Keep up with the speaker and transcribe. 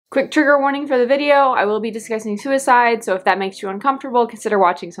Quick trigger warning for the video, I will be discussing suicide, so if that makes you uncomfortable, consider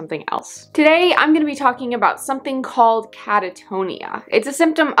watching something else. Today, I'm going to be talking about something called catatonia. It's a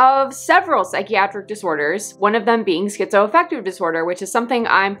symptom of several psychiatric disorders, one of them being schizoaffective disorder, which is something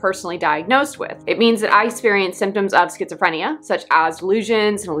I'm personally diagnosed with. It means that I experience symptoms of schizophrenia, such as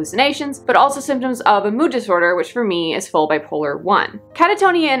delusions and hallucinations, but also symptoms of a mood disorder, which for me is full bipolar 1.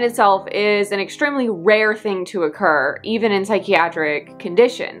 Catatonia in itself is an extremely rare thing to occur, even in psychiatric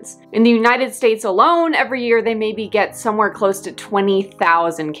conditions. In the United States alone, every year they maybe get somewhere close to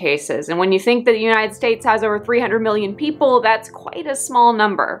 20,000 cases. And when you think that the United States has over 300 million people, that's quite a small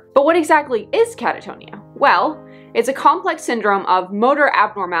number. But what exactly is catatonia? Well, it's a complex syndrome of motor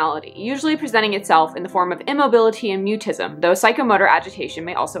abnormality, usually presenting itself in the form of immobility and mutism, though psychomotor agitation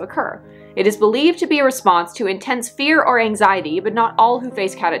may also occur. It is believed to be a response to intense fear or anxiety, but not all who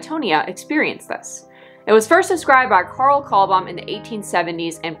face catatonia experience this. It was first described by Carl Kalbaum in the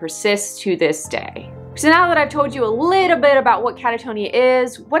 1870s and persists to this day. So now that I've told you a little bit about what catatonia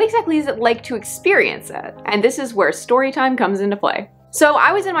is, what exactly is it like to experience it? And this is where story time comes into play. So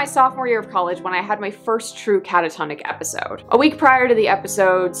I was in my sophomore year of college when I had my first true catatonic episode. A week prior to the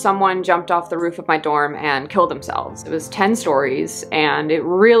episode, someone jumped off the roof of my dorm and killed themselves. It was 10 stories and it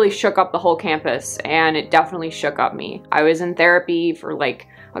really shook up the whole campus, and it definitely shook up me. I was in therapy for like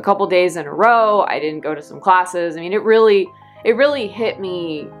a couple days in a row. I didn't go to some classes. I mean, it really hit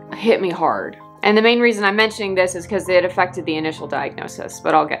me hard. And the main reason I'm mentioning this is because it affected the initial diagnosis,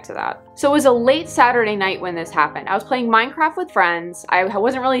 but I'll get to that. So it was a late Saturday night when this happened. I was playing Minecraft with friends. I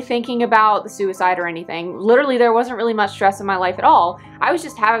wasn't really thinking about the suicide or anything. Literally, there wasn't really much stress in my life at all. I was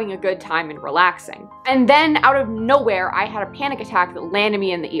just having a good time and relaxing. And then out of nowhere, I had a panic attack that landed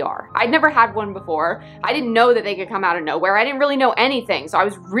me in the ER. I'd never had one before. I didn't know that they could come out of nowhere. I didn't really know anything. So I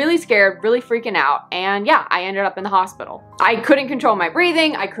was really scared, really freaking out. And yeah, I ended up in the hospital. I couldn't control my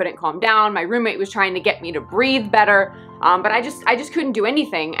breathing. I couldn't calm down. My roommate was trying to get me to breathe better, but I just couldn't do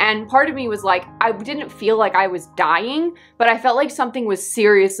anything. And part of me was like, I didn't feel like I was dying, but I felt like something was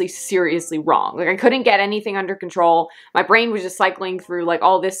seriously wrong. Like I couldn't get anything under control. My brain was just cycling through like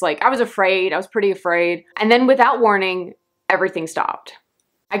all this, like I was afraid, I was pretty afraid. And then without warning, everything stopped.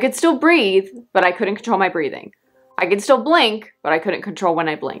 I could still breathe, but I couldn't control my breathing. I could still blink, but I couldn't control when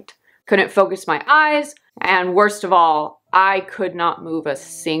I blinked. Couldn't focus my eyes, and worst of all, I could not move a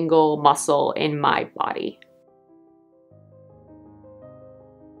single muscle in my body.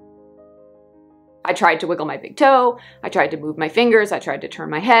 I tried to wiggle my big toe, I tried to move my fingers, I tried to turn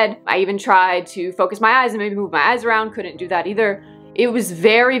my head, I even tried to focus my eyes and maybe move my eyes around, couldn't do that either. It was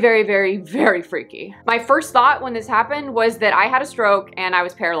very freaky. My first thought when this happened was that I had a stroke and I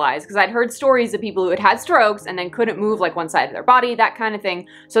was paralyzed, because I'd heard stories of people who had strokes and then couldn't move like one side of their body, that kind of thing.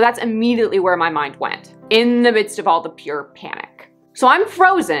 So that's immediately where my mind went, in the midst of all the pure panic. So I'm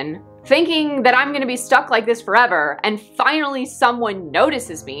frozen, thinking that I'm gonna be stuck like this forever, and finally someone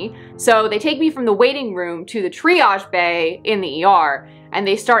notices me. So they take me from the waiting room to the triage bay in the ER, and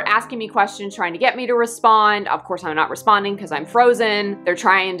they start asking me questions, trying to get me to respond. Of course, I'm not responding because I'm frozen. They're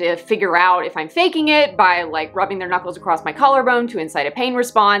trying to figure out if I'm faking it by like rubbing their knuckles across my collarbone to incite a pain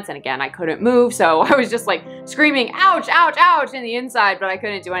response. And again, I couldn't move. So I was just like screaming, ouch, ouch, ouch in the inside, but I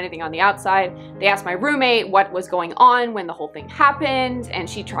couldn't do anything on the outside. They asked my roommate what was going on when the whole thing happened, and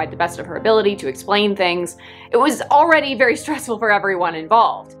she tried the best of her ability to explain things. It was already very stressful for everyone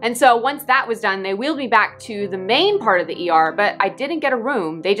involved. And so once that was done, they wheeled me back to the main part of the ER, but I didn't get a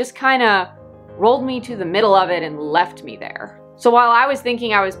room. They just kind of rolled me to the middle of it and left me there. So while I was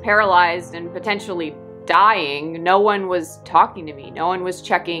thinking I was paralyzed and potentially dying, no one was talking to me. No one was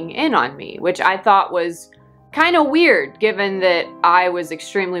checking in on me, which I thought was kind of weird given that I was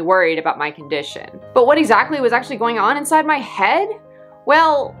extremely worried about my condition. But what exactly was actually going on inside my head?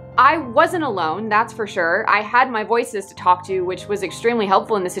 Well, I wasn't alone, that's for sure. I had my voices to talk to, which was extremely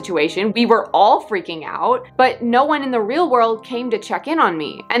helpful in the situation. We were all freaking out, but no one in the real world came to check in on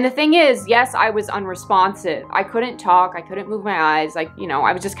me. And the thing is, yes, I was unresponsive. I couldn't talk, I couldn't move my eyes, like, you know,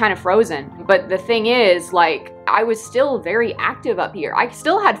 I was just kind of frozen. But the thing is, like, I was still very active up here. I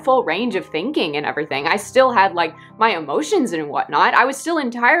still had full range of thinking and everything. I still had like my emotions and whatnot. I was still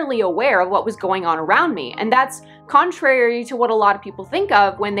entirely aware of what was going on around me. And that's contrary to what a lot of people think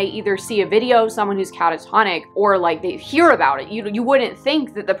of when they either see a video of someone who's catatonic or like they hear about it. You wouldn't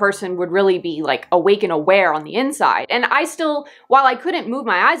think that the person would really be like awake and aware on the inside. And I still, while I couldn't move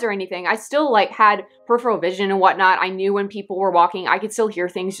my eyes or anything, I still like had peripheral vision and whatnot. I knew when people were walking, I could still hear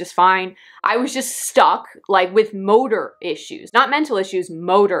things just fine. I was just stuck like with motor issues, not mental issues,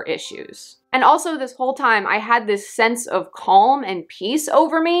 motor issues. And also this whole time I had this sense of calm and peace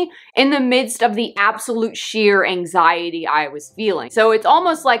over me in the midst of the absolute sheer anxiety I was feeling. So it's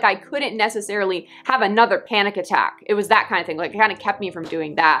almost like I couldn't necessarily have another panic attack. It was that kind of thing. Like, it kind of kept me from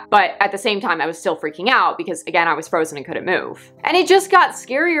doing that. But at the same time, I was still freaking out because, again, I was frozen and couldn't move. And it just got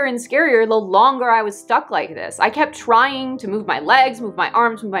scarier and scarier the longer I was stuck like this. I kept trying to move my legs, move my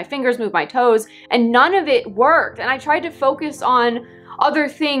arms, move my fingers, move my toes, and none of it worked. And I tried to focus on other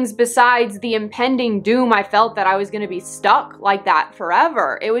things besides the impending doom I felt that I was gonna be stuck like that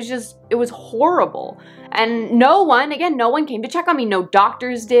forever. It was horrible. And no one came to check on me. No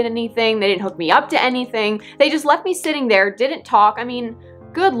doctors did anything. They didn't hook me up to anything. They just left me sitting there, didn't talk. I mean,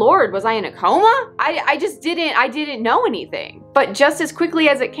 good Lord, was I in a coma? I didn't know anything. But just as quickly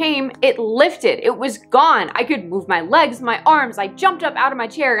as it came, it lifted. It was gone. I could move my legs, my arms. I jumped up out of my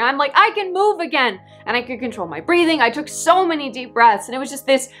chair and I'm like, I can move again. And I could control my breathing. I took so many deep breaths and it was just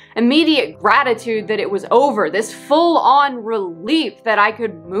this immediate gratitude that it was over. This full-on relief that I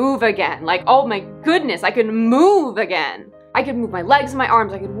could move again. Like, oh my goodness, I could move again. I could move my legs, my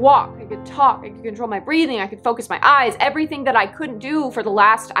arms, I could walk, I could talk, I could control my breathing, I could focus my eyes, everything that I couldn't do for the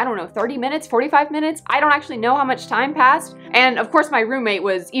last, I don't know, 30 minutes, 45 minutes? I don't actually know how much time passed. And of course my roommate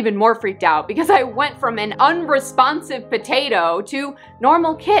was even more freaked out because I went from an unresponsive potato to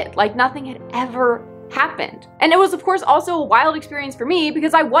normal kid, like nothing had ever happened. And it was of course also a wild experience for me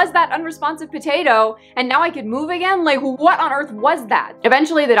because I was that unresponsive potato and now I could move again. Like, what on earth was that?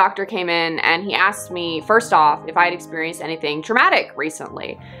 Eventually the doctor came in and he asked me first off if I had experienced anything traumatic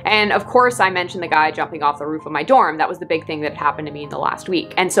recently. And of course I mentioned the guy jumping off the roof of my dorm. That was the big thing that happened to me in the last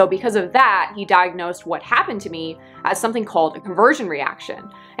week. And so because of that, he diagnosed what happened to me as something called a conversion reaction.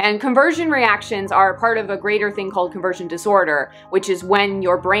 And conversion reactions are part of a greater thing called conversion disorder, which is when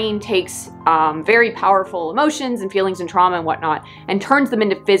your brain takes very powerful emotions and feelings and trauma and whatnot and turns them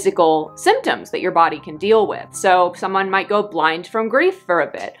into physical symptoms that your body can deal with. So someone might go blind from grief for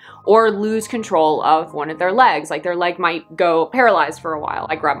a bit or lose control of one of their legs. Like their leg might go paralyzed for a while.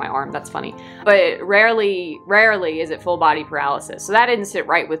 I grabbed my arm, that's funny. But rarely is it full body paralysis. So that didn't sit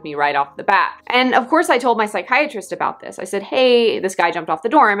right with me right off the bat. And of course I told my psychiatrist about this. I said, hey, this guy jumped off the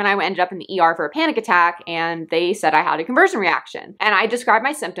dorm and I ended up in the ER for a panic attack and they said I had a conversion reaction. And I described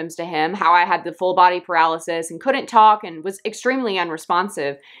my symptoms to him, how I had the full body paralysis and couldn't talk and was extremely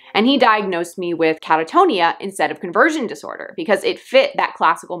unresponsive. And he diagnosed me with catatonia instead of conversion disorder because it fit that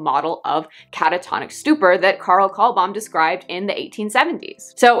classical model of catatonic stupor that Carl Kalbaum described in the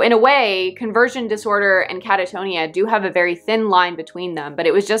 1870s. So in a way, conversion disorder and catatonia do have a very thin line between them, but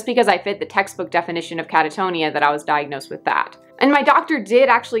it was just because I fit the textbook definition of catatonia that I was diagnosed with that. And my doctor did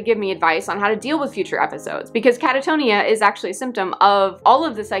actually give me advice on how to deal with future episodes because catatonia is actually a symptom of all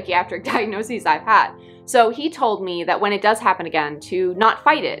of the psychiatric diagnoses I've had. So he told me that when it does happen again, to not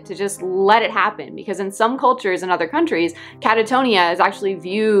fight it, to just let it happen, because in some cultures and other countries, catatonia is actually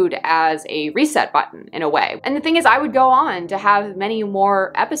viewed as a reset button in a way. And the thing is, I would go on to have many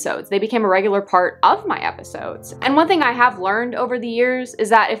more episodes. They became a regular part of my episodes. And one thing I have learned over the years is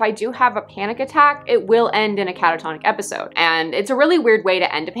that if I do have a panic attack, it will end in a catatonic episode. And it's a really weird way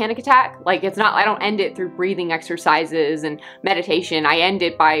to end a panic attack. Like, it's not, I don't end it through breathing exercises and meditation. I end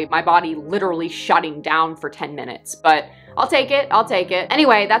it by my body literally shutting down for 10 minutes, but I'll take it.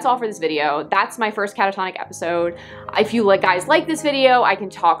 Anyway, that's all for this video. That's my first catatonic episode. If you guys like this video, I can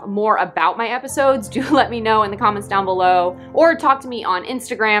talk more about my episodes. Do let me know in the comments down below, or talk to me on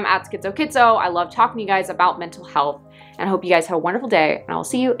Instagram at SchizoKitzo. I love talking to you guys about mental health, and I hope you guys have a wonderful day, and I'll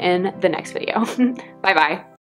see you in the next video. Bye-bye.